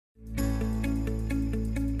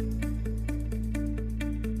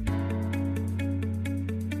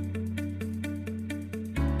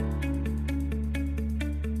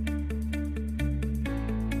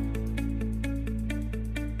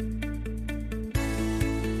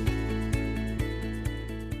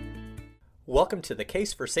Welcome to the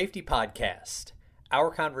Case for Safety podcast.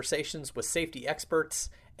 Our conversations with safety experts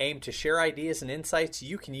aim to share ideas and insights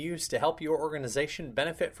you can use to help your organization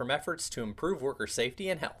benefit from efforts to improve worker safety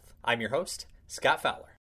and health. I'm your host, Scott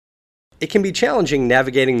Fowler. It can be challenging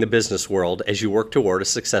navigating the business world as you work toward a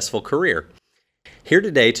successful career. Here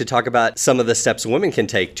today to talk about some of the steps women can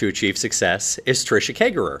take to achieve success is Tricia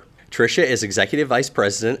Kagerer. Tricia is Executive Vice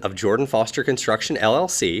President of Jordan Foster Construction,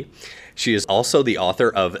 LLC. She is also the author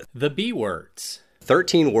of The B Words,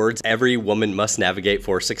 13 Words Every Woman Must Navigate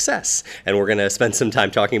for Success. And we're going to spend some time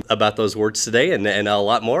talking about those words today and a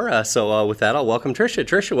lot more. So with that, I'll welcome Tricia.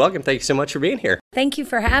 Tricia, welcome. Thank you so much for being here. Thank you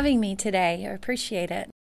for having me today. I appreciate it.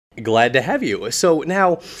 Glad to have you. So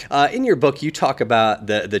now, in your book, you talk about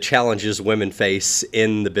the challenges women face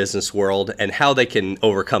in the business world and how they can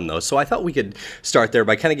overcome those. So I thought we could start there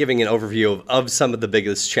by kind of giving an overview of some of the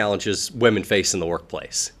biggest challenges women face in the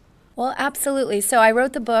workplace. Well, absolutely. So I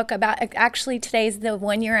wrote the book about, actually today's the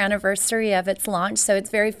 1-year anniversary of its launch, so it's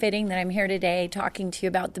very fitting that I'm here today talking to you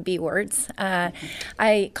about the B Words.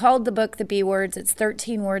 I called the book The B Words. It's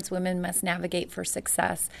 13 words women must navigate for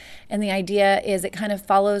success. And the idea is it kind of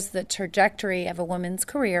follows the trajectory of a woman's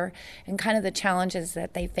career and kind of the challenges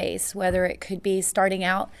that they face, whether it could be starting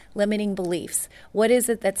out limiting beliefs. What is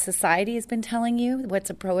it that society has been telling you? What's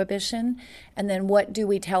a prohibition? And then what do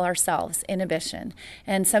we tell ourselves? Inhibition.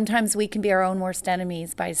 And sometimes we can be our own worst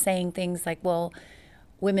enemies by saying things like, well,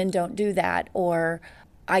 women don't do that, or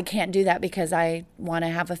I can't do that because I want to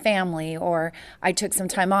have a family, or I took some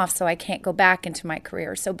time off so I can't go back into my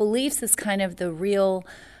career. So beliefs is kind of the real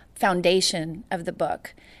foundation of the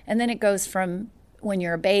book. And then it goes from when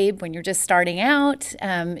you're a babe, when you're just starting out,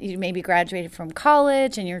 you maybe graduated from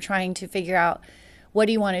college and you're trying to figure out what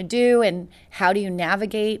do you want to do and how do you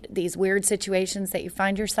navigate these weird situations that you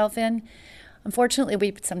find yourself in. Unfortunately,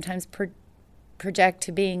 we sometimes project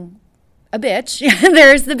to being a bitch.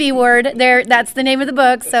 There's the B word. There, that's the name of the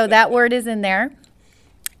book, so that word is in there.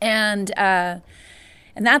 And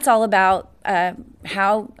that's all about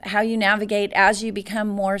how you navigate as you become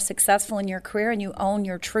more successful in your career and you own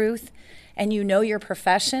your truth and you know your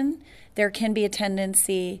profession. There can be a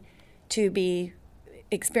tendency to be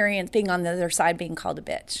experienced being on the other side, being called a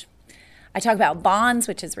bitch. I talk about bonds,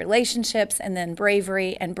 which is relationships, and then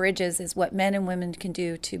bravery and bridges is what men and women can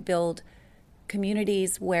do to build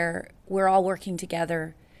communities where we're all working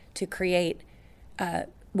together to create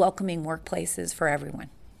welcoming workplaces for everyone.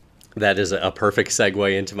 That is a perfect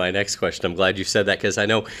segue into my next question. I'm glad you said that because I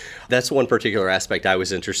know that's one particular aspect I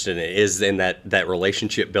was interested in is in that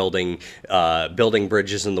relationship building, building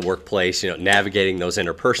bridges in the workplace, navigating those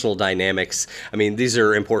interpersonal dynamics. I mean, these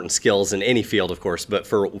are important skills in any field, of course, but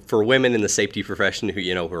for women in the safety profession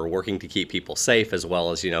who are working to keep people safe as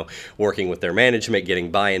well as, working with their management,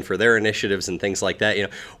 getting buy-in for their initiatives and things like that,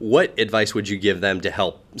 what advice would you give them to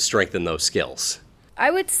help strengthen those skills? I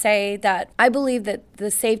would say that I believe that the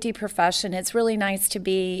safety profession, it's really nice to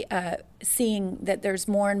be seeing that there's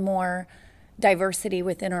more and more diversity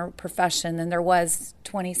within our profession than there was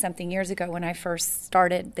 20-something years ago when I first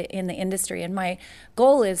started in the industry. And my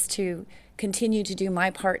goal is to continue to do my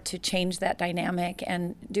part to change that dynamic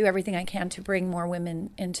and do everything I can to bring more women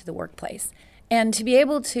into the workplace. And to be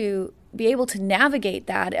able to navigate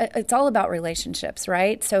that, it's all about relationships,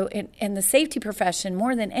 right? So in the safety profession,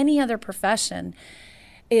 more than any other profession,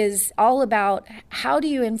 is all about how do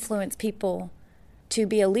you influence people to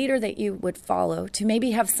be a leader that you would follow, to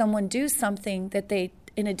maybe have someone do something that they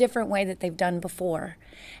in a different way that they've done before.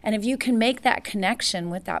 And if you can make that connection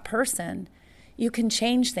with that person, you can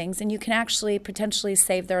change things and you can actually potentially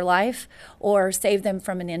save their life or save them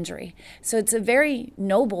from an injury. So it's a very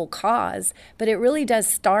noble cause, but it really does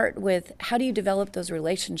start with how do you develop those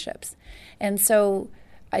relationships? And so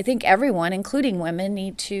I think everyone, including women,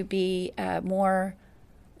 need to be more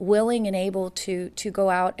willing and able to go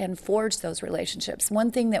out and forge those relationships. One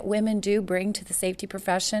thing that women do bring to the safety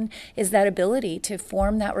profession is that ability to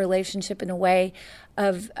form that relationship in a way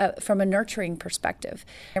of from a nurturing perspective.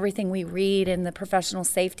 Everything we read in the professional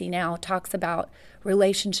safety now talks about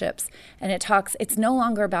relationships, and it's no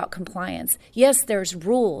longer about compliance. Yes, there's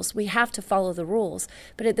rules. We have to follow the rules.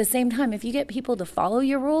 But at the same time, if you get people to follow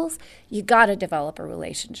your rules, you got to develop a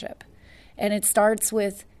relationship. And it starts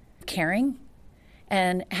with caring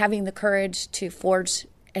and having the courage to forge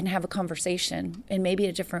and have a conversation in maybe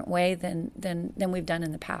a different way than we've done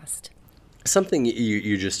in the past. Something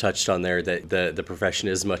you just touched on there, that the profession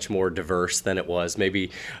is much more diverse than it was maybe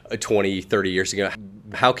 20, 30 years ago.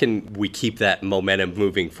 how can we keep that momentum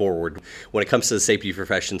moving forward when it comes to the safety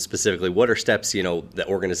profession specifically? What are steps, that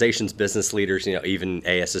organizations, business leaders, even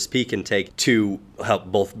ASSP can take to help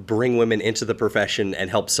both bring women into the profession and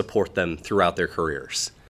help support them throughout their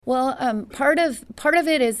careers? Well, part of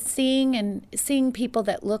it is seeing people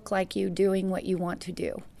that look like you doing what you want to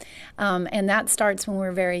do, and that starts when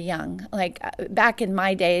we're very young. Like back in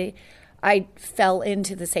my day, I fell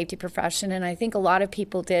into the safety profession, and I think a lot of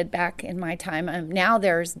people did back in my time. Now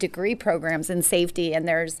there's degree programs in safety, and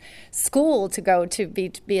there's school to go to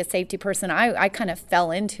be a safety person. I kind of fell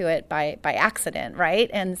into it by accident, right?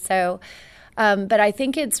 And so, but I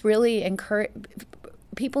think it's really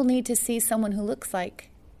people need to see someone who looks like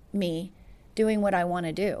me doing what I want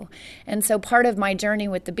to do. And so part of my journey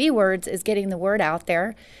with the B words is getting the word out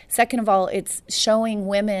there. Second of all, it's showing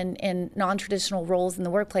women in non-traditional roles in the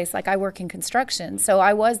workplace. Like I work in construction, so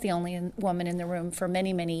I was the only woman in the room for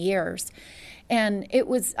many, many years. And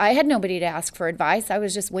I had nobody to ask for advice. I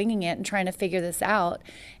was just winging it and trying to figure this out.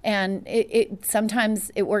 And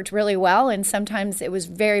sometimes it worked really well, and sometimes it was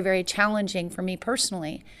very, very challenging for me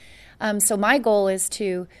personally. So my goal is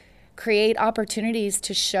to create opportunities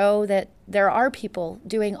to show that there are people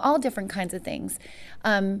doing all different kinds of things.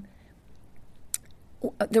 The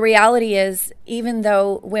reality is, even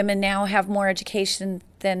though women now have more education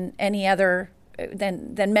than any other,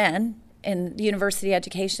 than men in university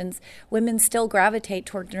educations, women still gravitate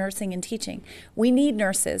toward nursing and teaching. We need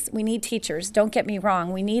nurses, we need teachers, don't get me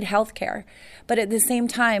wrong, we need healthcare. But at the same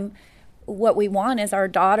time, what we want is our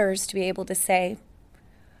daughters to be able to say,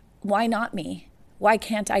 why not me? Why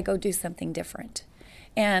can't I go do something different?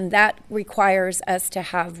 And that requires us to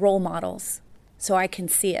have role models so I can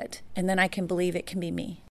see it, and then I can believe it can be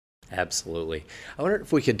me. Absolutely. I wonder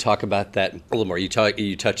if we could talk about that a little more. You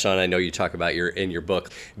touched on, I know you talk about in your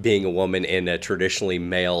book, being a woman in a traditionally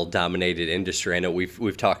male-dominated industry. I know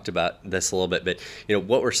we've talked about this a little bit, but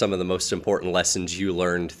what were some of the most important lessons you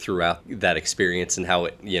learned throughout that experience, and how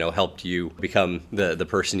it helped you become the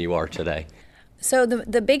person you are today? So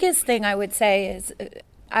the biggest thing I would say is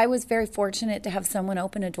I was very fortunate to have someone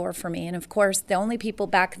open a door for me. And of course, the only people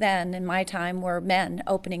back then in my time were men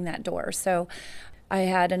opening that door. So I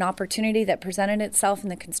had an opportunity that presented itself in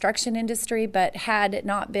the construction industry, but had it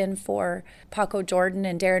not been for Paco Jordan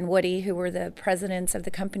and Darren Woody, who were the presidents of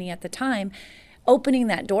the company at the time, opening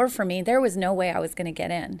that door for me, there was no way I was going to get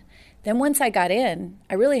in. Then once I got in,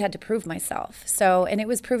 I really had to prove myself. And it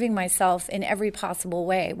was proving myself in every possible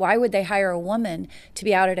way. Why would they hire a woman to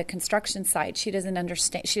be out at a construction site? She doesn't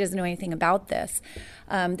understand. She doesn't know anything about this.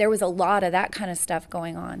 There was a lot of that kind of stuff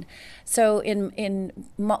going on. So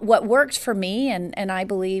what worked for me, and I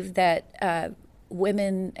believe that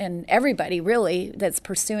women and everybody really that's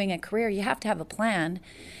pursuing a career, you have to have a plan.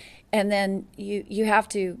 And then you have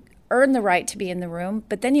to earn the right to be in the room,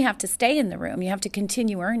 but then you have to stay in the room. You have to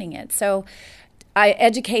continue earning it. So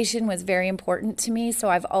education was very important to me. So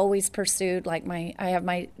I've always pursued, I have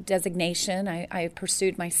my designation. I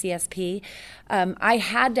pursued my CSP. I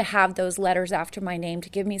had to have those letters after my name to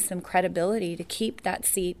give me some credibility to keep that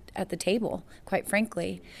seat at the table, quite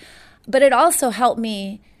frankly. But it also helped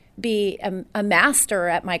me be a master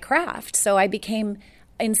at my craft. So I became,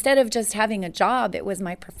 instead of just having a job, it was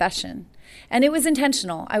my profession. And it was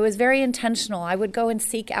intentional. I was very intentional. I would go and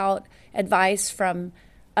seek out advice from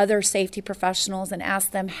other safety professionals and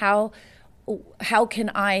ask them how can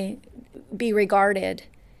I be regarded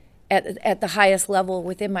at the highest level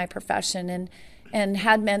within my profession, and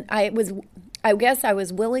I guess I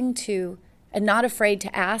was willing to and not afraid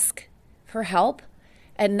to ask for help,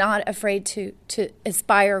 and not afraid to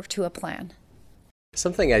aspire to a plan.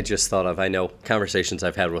 Something I just thought of, I know conversations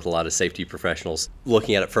I've had with a lot of safety professionals,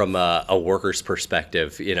 looking at it from a worker's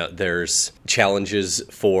perspective, there's challenges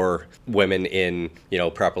for women in,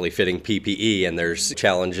 properly fitting PPE, and there's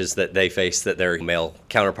challenges that they face that their male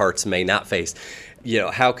counterparts may not face.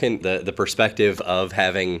 How can the perspective of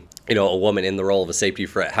having, a woman in the role of a safety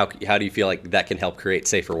how do you feel like that can help create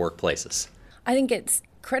safer workplaces? I think it's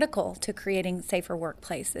critical to creating safer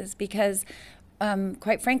workplaces because,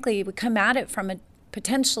 quite frankly, we come at it from a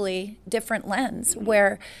potentially different lens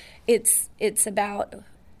where it's about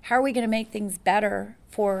how are we going to make things better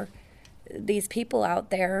for these people out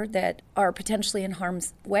there that are potentially in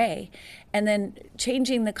harm's way, and then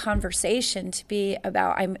changing the conversation to be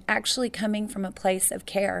about I'm actually coming from a place of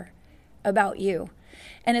care about you.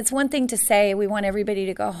 And it's one thing to say we want everybody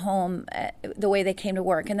to go home the way they came to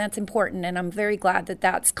work, and that's important, and I'm very glad that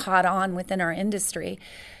that's caught on within our industry.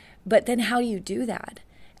 But then how do you do that?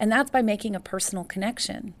 And that's by making a personal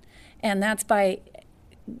connection. And that's by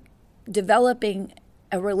developing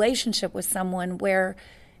a relationship with someone where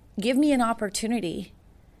give me an opportunity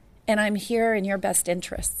and I'm here in your best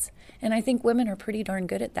interests. And I think women are pretty darn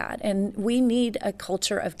good at that. And we need a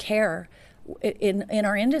culture of care in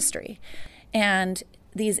our industry. And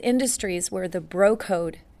these industries where the bro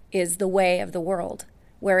code is the way of the world,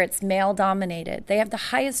 where it's male dominated, they have the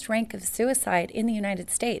highest rank of suicide in the United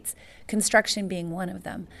States, construction being one of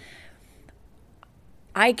them.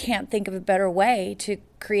 I can't think of a better way to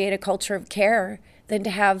create a culture of care than to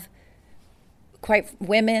have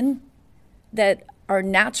women that are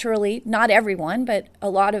naturally, not everyone, but a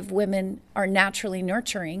lot of women are naturally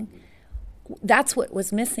nurturing. That's what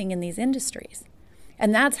was missing in these industries.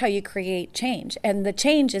 And that's how you create change. And the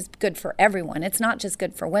change is good for everyone. It's not just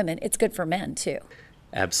good for women, it's good for men too.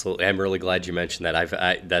 Absolutely. I'm really glad you mentioned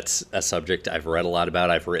that. That's a subject I've read a lot about.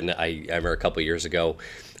 I remember a couple of years ago,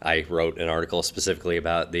 I wrote an article specifically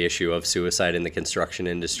about the issue of suicide in the construction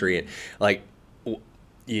industry. And like,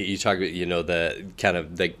 you talk about, the kind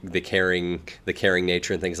of the caring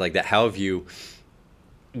nature and things like that.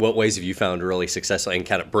 What ways have you found really successful in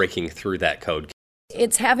kind of breaking through that code?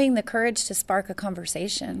 It's having the courage to spark a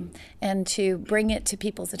conversation and to bring it to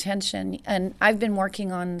people's attention. And I've been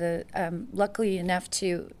working on luckily enough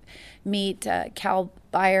to meet Cal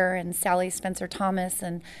Beyer and Sally Spencer Thomas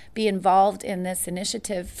and be involved in this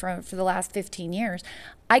initiative for the last 15 years.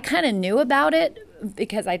 I kind of knew about it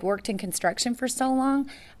because I'd worked in construction for so long.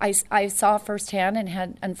 I saw firsthand and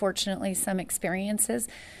had, unfortunately, some experiences,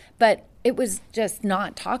 but it was just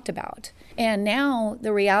not talked about. And now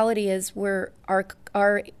the reality is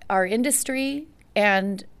our industry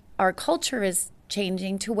and our culture is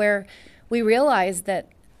changing to where we realize that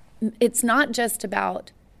it's not just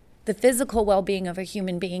about the physical well-being of a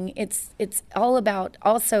human being. It's all about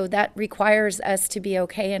also that requires us to be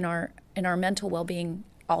okay in our mental well-being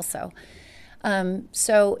also.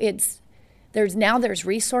 So there's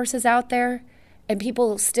resources out there. And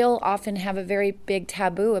people still often have a very big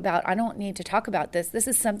taboo about, I don't need to talk about this. This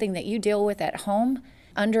is something that you deal with at home,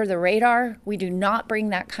 under the radar. We do not bring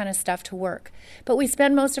that kind of stuff to work. But we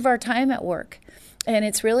spend most of our time at work. And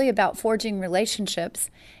it's really about forging relationships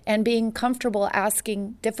and being comfortable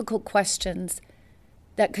asking difficult questions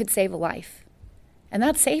that could save a life. And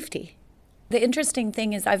that's safety. The interesting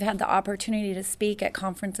thing is I've had the opportunity to speak at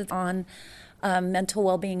conferences on mental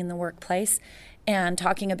well-being in the workplace and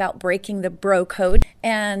talking about breaking the bro code.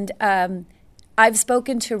 And I've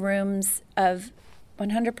spoken to rooms of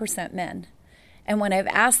 100% men. And when I've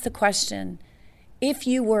asked the question, if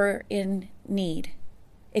you were in need,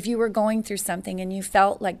 if you were going through something and you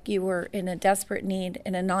felt like you were in a desperate need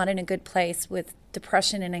and not in a good place with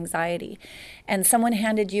depression and anxiety, and someone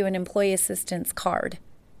handed you an employee assistance card,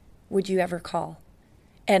 would you ever call?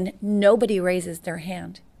 And nobody raises their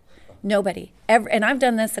hand. Nobody. And I've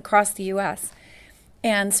done this across the U.S.,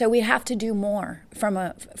 and so we have to do more from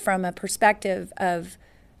a perspective of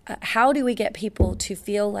how do we get people to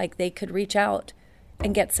feel like they could reach out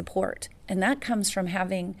and get support. And that comes from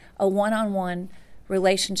having a one-on-one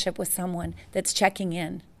relationship with someone that's checking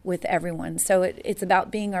in with everyone. So it's about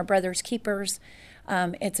being our brother's keepers.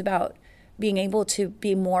 It's about being able to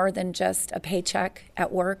be more than just a paycheck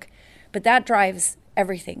at work. But that drives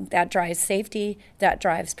everything. That drives safety. That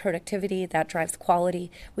drives productivity. That drives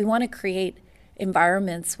quality. We want to create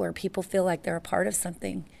environments where people feel like they're a part of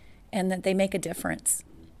something and that they make a difference.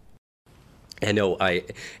 I know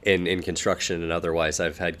in construction and otherwise,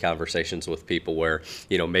 I've had conversations with people where,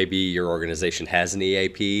 maybe your organization has an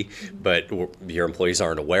EAP, but your employees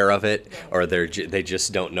aren't aware of it, or they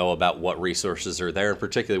just don't know about what resources are there, and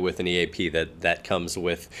particularly with an EAP that comes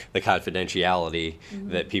with the confidentiality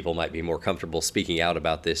that people might be more comfortable speaking out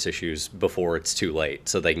about these issues before it's too late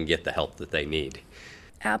so they can get the help that they need.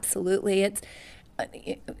 Absolutely. It's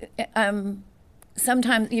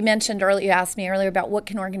sometimes you asked me earlier about what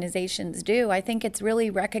can organizations do. I think it's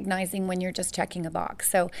really recognizing when you're just checking a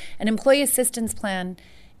box. So an employee assistance plan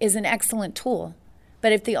is an excellent tool.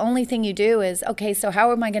 But if the only thing you do is, okay, so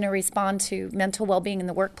how am I going to respond to mental well-being in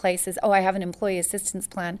the workplace is, I have an employee assistance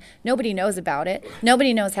plan. Nobody knows about it.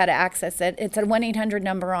 Nobody knows how to access it. It's a 1-800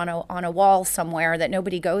 number on a wall somewhere that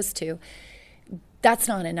nobody goes to. That's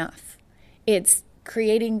not enough. It's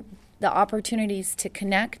creating the opportunities to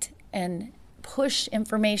connect and push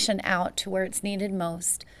information out to where it's needed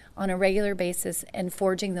most on a regular basis and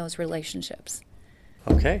forging those relationships.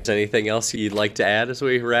 Okay. Is there anything else you'd like to add as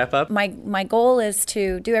we wrap up? My goal is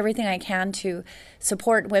to do everything I can to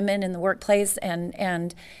support women in the workplace and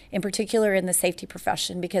in particular in the safety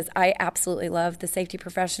profession, because I absolutely love the safety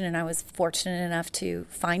profession and I was fortunate enough to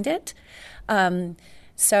find it.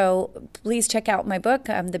 So please check out my book,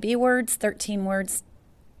 The B Words, 13 Words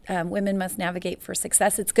Women Must Navigate for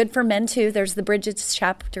Success. It's good for men too. There's the Bridges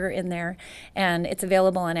chapter in there, and it's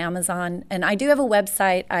available on Amazon. And I do have a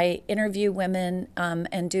website. I interview women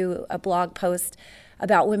and do a blog post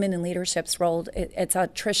about women in leadership's role. It's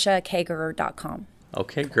at triciakagerer.com.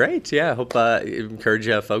 Okay, great. Yeah, I hope encourage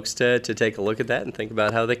folks to take a look at that and think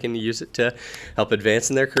about how they can use it to help advance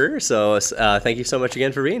in their career. So thank you so much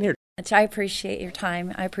again for being here. I appreciate your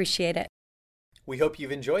time. I appreciate it. We hope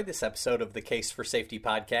you've enjoyed this episode of the Case for Safety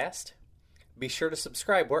podcast. Be sure to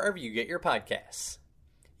subscribe wherever you get your podcasts.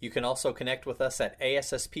 You can also connect with us at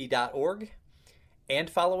ASSP.org and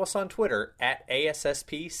follow us on Twitter at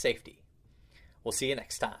ASSP Safety. We'll see you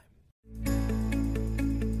next time.